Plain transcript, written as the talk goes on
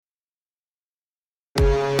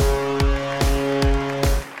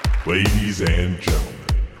Ladies and gentlemen.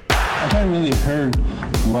 I haven't really heard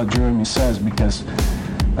what Jeremy says because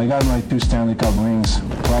I got my 2 Stanley Cup rings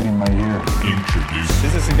flagging my ear. Introduce.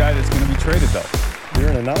 This is a guy that's going to be traded, though.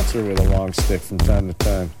 You're an announcer with a long stick from time to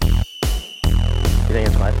time. You think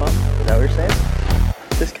it's my fault? Is that what you're saying?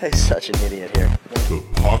 This guy's such an idiot here. The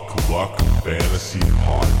Puck Luck Fantasy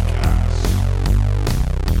Podcast.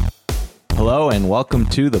 Hello and welcome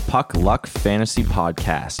to the Puck Luck Fantasy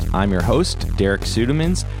Podcast. I'm your host, Derek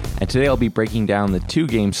Sudemans, and today I'll be breaking down the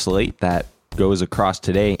 2-game slate that goes across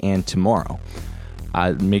today and tomorrow.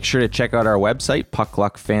 Make sure to check out our website,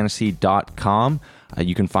 puckluckfantasy.com.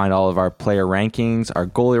 You can find all of our player rankings, our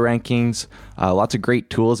goalie rankings, lots of great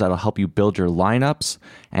tools that'll help you build your lineups.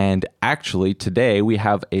 And actually, today we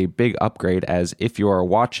have a big upgrade, as if you are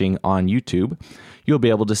watching on YouTube, you'll be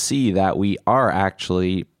able to see that we are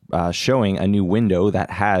actually showing a new window that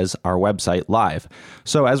has our website live.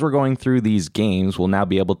 So as we're going through these games, we'll now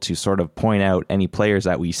be able to sort of point out any players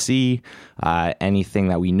that we see, anything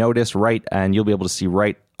that we notice, right, and you'll be able to see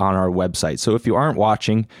right on our website. So if you aren't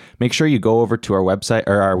watching, make sure you go over to our website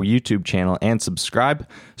or our YouTube channel and subscribe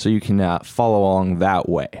so you can follow along that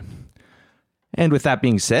way. And with that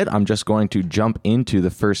being said, I'm just going to jump into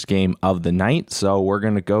the first game of the night. So we're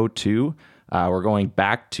going to go to we're going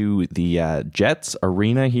back to the Jets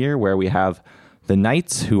arena here, where we have the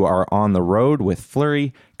Knights, who are on the road with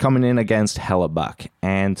Fleury, coming in against Hellebuck.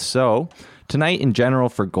 And so tonight in general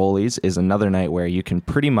for goalies is another night where you can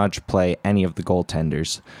pretty much play any of the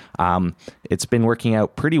goaltenders. It's been working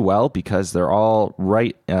out pretty well because they're all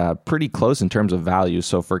pretty close in terms of value.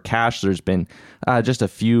 So for cash, there's been just a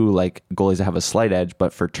few like goalies that have a slight edge,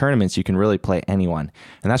 but for tournaments, you can really play anyone.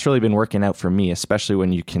 And that's really been working out for me, especially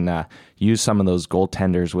when you can use some of those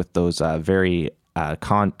goaltenders with those very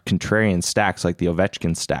contrarian stacks like the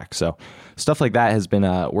Ovechkin stack. So stuff like that has been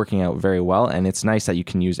working out very well, and it's nice that you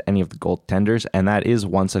can use any of the goaltenders, and that is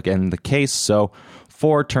once again the case. So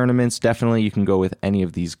for tournaments, definitely you can go with any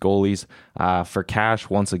of these goalies. For cash,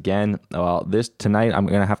 once again, tonight I'm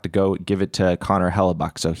going to have to go give it to Connor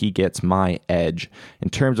Hellebuck, so he gets my edge in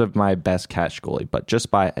terms of my best cash goalie, but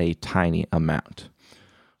just by a tiny amount.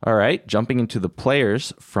 All right, jumping into the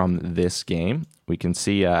players from this game, we can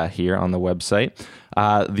see here on the website.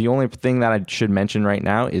 The only thing that I should mention right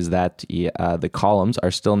now is that the columns are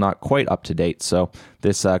still not quite up to date. So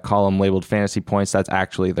this column labeled fantasy points, that's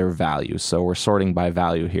actually their value. So we're sorting by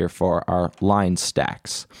value here for our line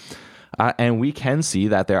stacks. And we can see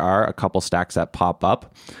that there are a couple stacks that pop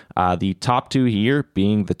up. The top 2 here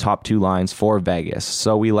being the top 2 lines for Vegas.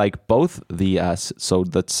 So we like both so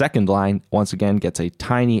the second line, once again, gets a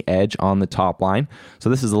tiny edge on the top line.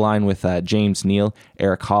 So this is the line with James Neal,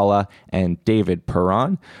 Eric Haula, and David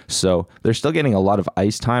Perron. So they're still getting a lot of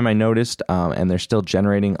ice time, I noticed, and they're still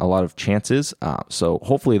generating a lot of chances. So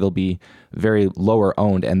hopefully they'll be very lower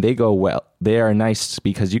owned, and they go well. They are nice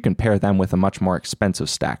because you can pair them with a much more expensive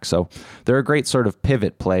stack. So they're a great sort of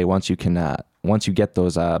pivot play once you get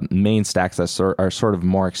those main stacks that are sort of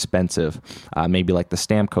more expensive, maybe like the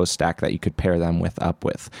Stamkos stack that you could pair them up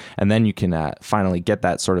with. And then you can finally get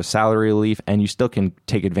that sort of salary relief, and you still can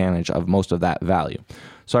take advantage of most of that value.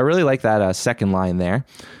 So I really like that second line there.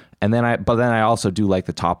 But then I also do like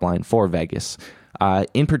the top line for Vegas.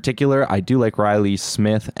 In particular, I do like Riley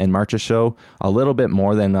Smith and Marchessault a little bit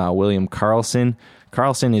more than William Karlsson.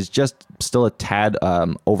 Karlsson is just still a tad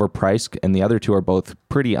overpriced, and the other two are both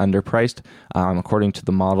pretty underpriced according to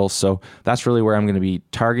the model. So that's really where I'm going to be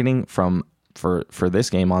targeting for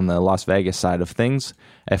this game on the Las Vegas side of things.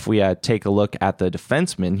 If we take a look at the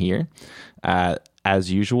defenseman here,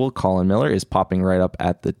 as usual, Colin Miller is popping right up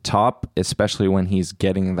at the top, especially when he's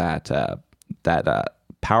getting that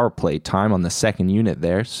power play time on the second unit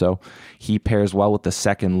there. So he pairs well with the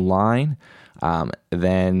second line.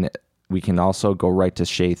 Then we can also go right to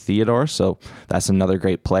Shea Theodore. So that's another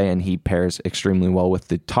great play, and he pairs extremely well with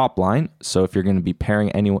the top line. So if you're going to be pairing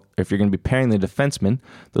the defenseman,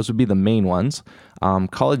 those would be the main ones.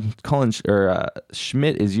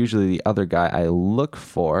 Schmidt is usually the other guy I look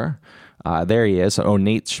for. There he is.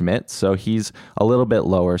 Nate Schmidt. So he's a little bit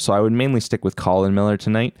lower. So I would mainly stick with Colin Miller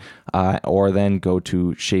tonight, or then go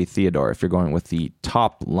to Shea Theodore if you're going with the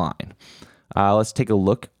top line. Let's take a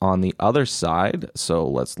look on the other side. So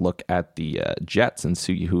let's look at the Jets and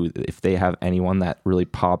see if they have anyone that really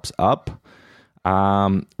pops up.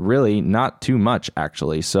 Really not too much,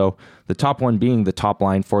 actually. So the top one being the top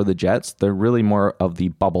line for the Jets, they're really more of the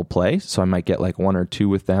bubble play. So I might get like one or two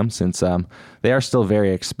with them since they are still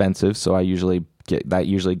very expensive. So that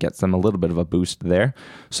usually gets them a little bit of a boost there.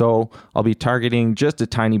 So I'll be targeting just a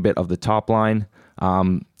tiny bit of the top line.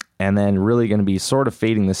 and then really going to be sort of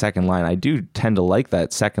fading the second line. I do tend to like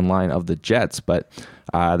that second line of the Jets, but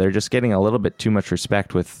they're just getting a little bit too much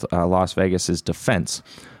respect with Las Vegas's defense.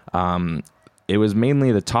 It was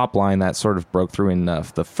mainly the top line that sort of broke through in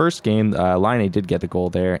the first game. Line A did get the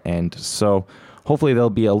goal there, and so hopefully they'll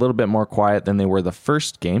be a little bit more quiet than they were the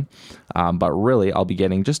first game. But really, I'll be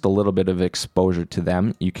getting just a little bit of exposure to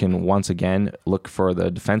them. You can once again look for the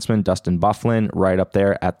defenseman, Dustin Byfuglien, right up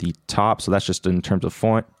there at the top. So that's just in terms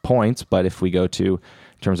of points. But if we go to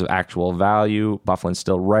in terms of actual value, Byfuglien's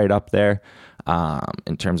still right up there.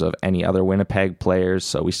 In terms of any other Winnipeg players.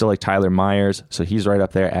 So we still like Tyler Myers. So he's right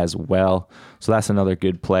up there as well. So that's another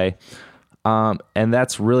good play. And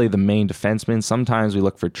that's really the main defenseman. Sometimes we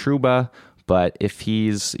look for Trouba, but if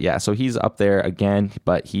he's up there again,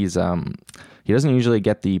 but he doesn't usually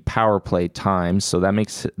get the power play time, so that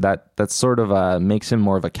makes that sort of makes him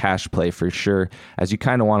more of a cash play for sure, as you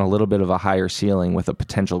kind of want a little bit of a higher ceiling with a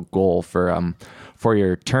potential goal for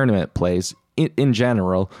your tournament plays in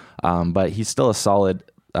general. But he's still a solid,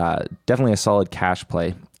 definitely a solid cash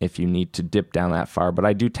play if you need to dip down that far. But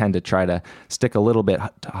I do tend to try to stick a little bit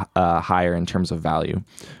higher in terms of value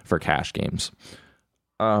for cash games.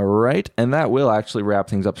 All right, and that will actually wrap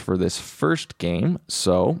things up for this first game.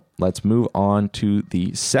 So let's move on to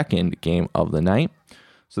the second game of the night.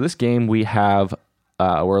 So this game we have,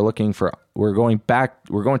 we're going to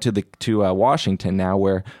Washington now,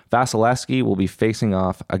 where Vasilevsky will be facing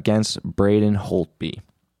off against Braden Holtby.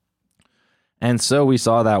 And so we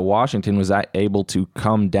saw that Washington was able to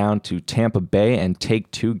come down to Tampa Bay and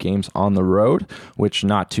take 2 games on the road, which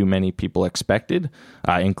not too many people expected,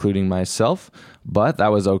 including myself. But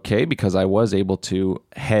that was okay because I was able to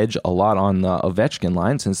hedge a lot on the Ovechkin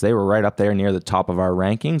line since they were right up there near the top of our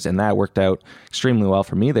rankings, and that worked out extremely well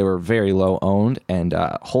for me. They were very low owned, and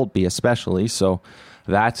Holtby especially, so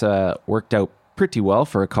that worked out pretty well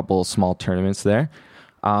for a couple of small tournaments there.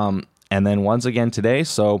 And then once again today,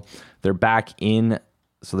 they're back in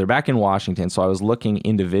Washington. So I was looking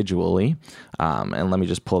individually, and let me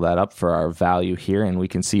just pull that up for our value here, and we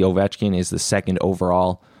can see Ovechkin is the second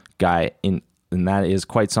overall guy in, and that is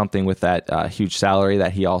quite something with that huge salary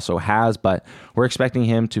that he also has. But we're expecting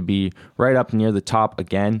him to be right up near the top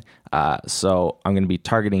again. So I'm going to be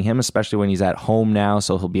targeting him, especially when he's at home now.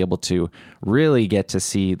 So he'll be able to really get to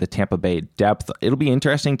see the Tampa Bay depth. It'll be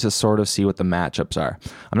interesting to sort of see what the matchups are.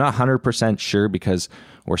 I'm not 100% sure because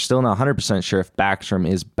we're still not 100% sure if Backstrom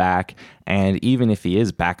is back. And even if he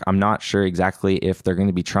is back, I'm not sure exactly if they're going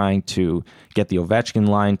to be trying to get the Ovechkin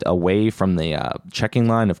line away from the checking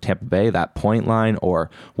line of Tampa Bay, that point line,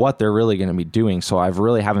 or what they're really going to be doing. So I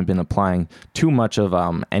really haven't been applying too much of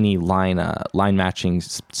any line matching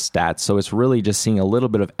stats. So it's really just seeing a little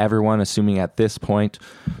bit of everyone, assuming at this point.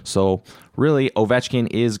 So really, Ovechkin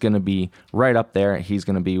is going to be right up there. He's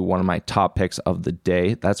going to be one of my top picks of the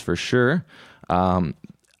day. That's for sure.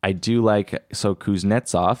 I do like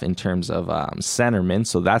Kuznetsov in terms of centerman,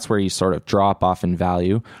 so that's where you sort of drop off in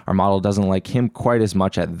value. Our model doesn't like him quite as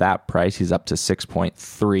much at that price. He's up to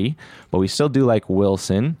 6.3, but we still do like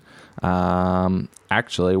Wilson.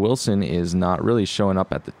 Actually, Wilson is not really showing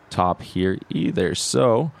up at the top here either,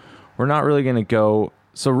 so we're not really going to go.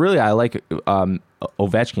 So really, I like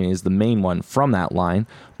Ovechkin is the main one from that line,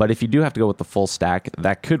 but if you do have to go with the full stack,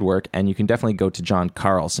 that could work, and you can definitely go to John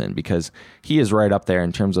Carlson because he is right up there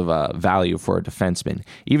in terms of value for a defenseman.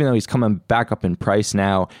 Even though he's coming back up in price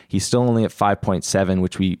now, he's still only at 5.7,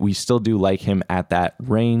 which we still do like him at that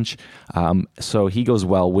range. So he goes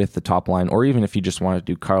well with the top line, or even if you just want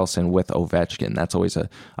to do Carlson with Ovechkin, that's always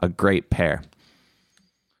a great pair.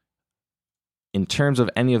 In terms of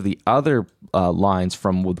any of the other lines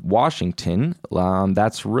from with Washington,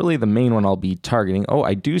 that's really the main one I'll be targeting. Oh,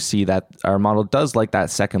 I do see that our model does like that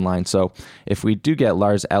second line. So if we do get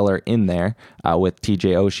Lars Eller in there with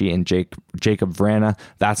TJ Oshie and Jacob Vrana,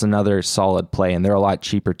 that's another solid play. And they're a lot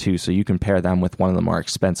cheaper too. So you can pair them with one of the more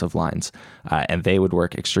expensive lines and they would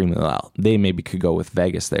work extremely well. They maybe could go with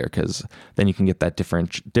Vegas there because then you can get that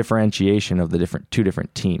differentiation of the two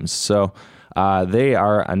different teams. So they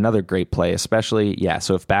are another great play, especially,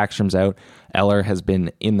 so if Backstrom's out, Eller has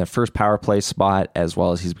been in the first power play spot, as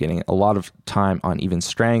well as he's getting a lot of time on even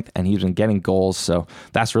strength, and he's been getting goals, so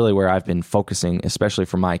that's really where I've been focusing, especially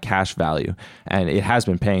for my cash value, and it has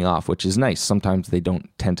been paying off, which is nice. Sometimes they don't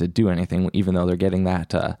tend to do anything, even though they're getting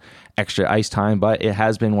that extra ice time, but it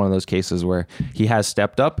has been one of those cases where he has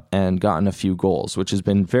stepped up and gotten a few goals, which has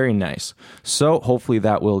been very nice. So hopefully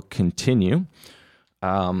that will continue.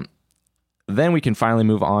 Then we can finally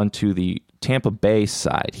move on to the Tampa Bay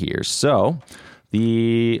side here. So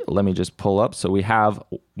Let me just pull up. So we have,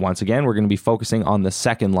 once again, we're going to be focusing on the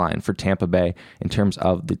second line for Tampa Bay in terms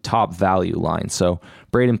of the top value line. So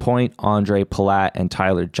Braden Point, Andre Palat, and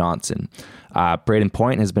Tyler Johnson. Braden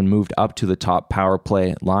Point has been moved up to the top power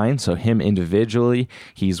play line. So him individually,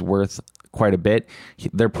 he's worth quite a bit.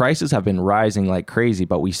 Their prices have been rising like crazy,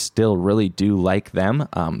 but we still really do like them.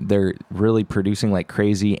 They're really producing like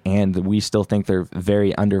crazy, and we still think they're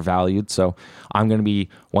very undervalued. So I'm going to be,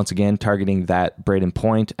 once again, targeting that Braden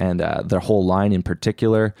Point and their whole line in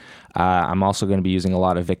particular. I'm also going to be using a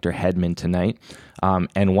lot of Victor Hedman tonight.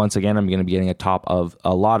 And once again, I'm going to be getting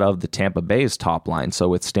a lot of the Tampa Bay's top line. So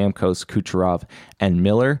with Stamkos, Kucherov, and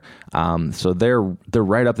Miller. So they're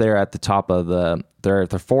right up there at the top of they're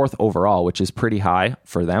fourth overall, which is pretty high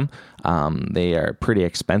for them. They are pretty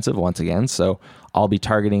expensive once again. So I'll be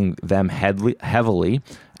targeting them heavily.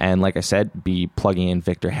 And like I said, be plugging in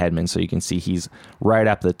Victor Hedman. So you can see he's right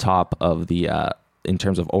at the top of in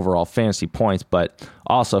terms of overall fantasy points, but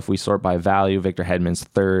also if we sort by value, Victor Hedman's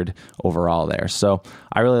third overall there. So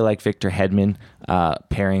I really like Victor Hedman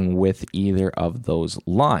pairing with either of those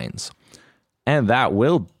lines. And that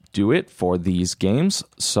will do it for these games.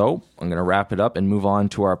 So I'm going to wrap it up and move on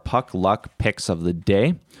to our Puck Luck picks of the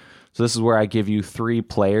day. So this is where I give you 3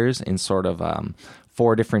 players in sort of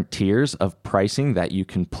 4 different tiers of pricing that you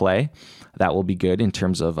can play. That will be good in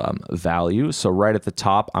terms of value. So right at the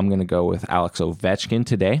top, I'm going to go with Alex Ovechkin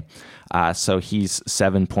today. So he's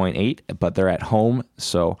 7.8, but they're at home.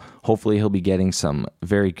 So hopefully he'll be getting some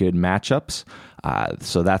very good matchups.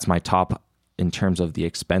 So that's my top in terms of the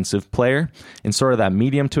expensive player. In sort of that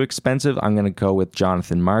medium to expensive, I'm going to go with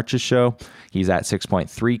Jonathan Marchessault. He's at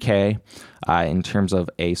 6.3K. In terms of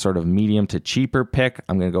a sort of medium to cheaper pick,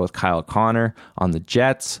 I'm going to go with Kyle Connor on the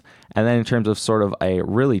Jets. And then in terms of sort of a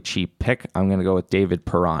really cheap pick, I'm going to go with David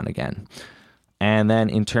Perron again. And then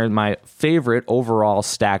in terms, my favorite overall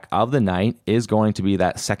stack of the night is going to be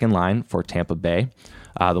that second line for Tampa Bay,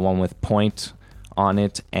 the one with Point on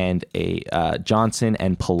it and a Johnson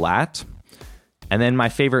and Palat. And then my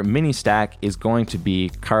favorite mini stack is going to be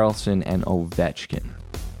Carlson and Ovechkin.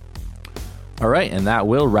 All right, and that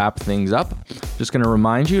will wrap things up. Just going to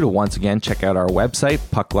remind you to once again check out our website,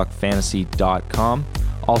 puckluckfantasy.com.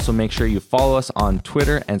 Also, make sure you follow us on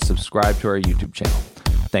Twitter and subscribe to our YouTube channel.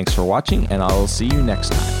 Thanks for watching, and I will see you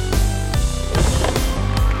next time.